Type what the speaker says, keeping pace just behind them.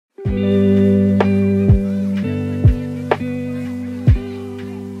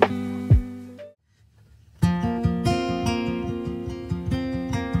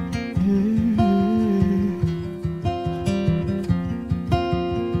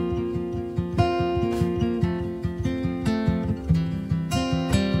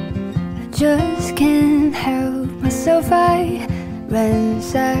just can't help myself. I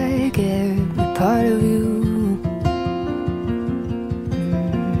ransack every part of you.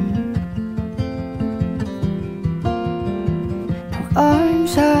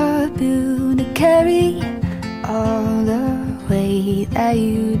 Arms are built to carry all the weight that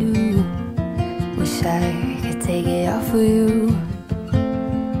you do. Wish I could take it off of you.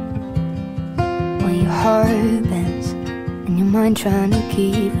 When your heart bends and your mind trying to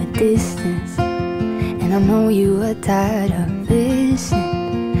keep a distance, and I know you are tired of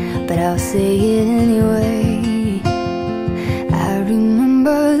listening, but I'll say it anyway. I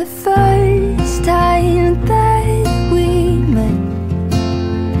remember the first time that we met,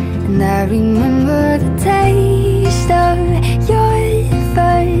 and I remember the taste of your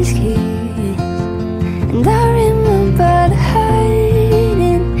first kiss, and I remember the hurt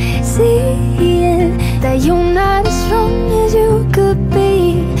and seeing that you're not as strong as you could be.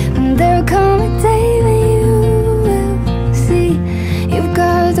 And there'll come a day when you will see you've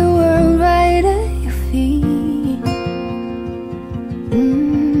got the world right at your feet.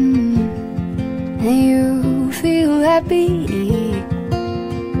 And you feel happy.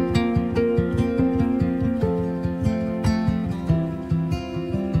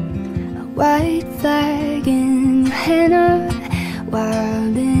 White flag in your hand, a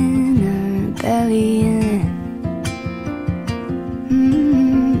wild in her rebellion.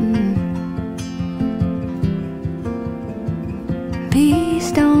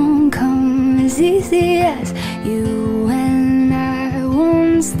 Peace don't come as easy as you and I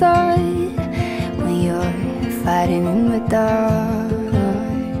once thought, when you're fighting in the dark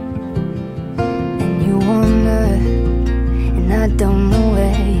and you wander, and I don't know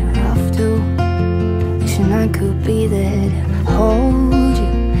where you're off to. Wishing I could be there to hold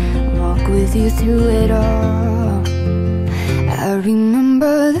you, walk with you through it all. I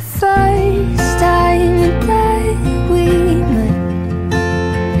remember the first time that we met,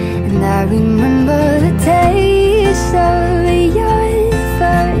 and I remember the day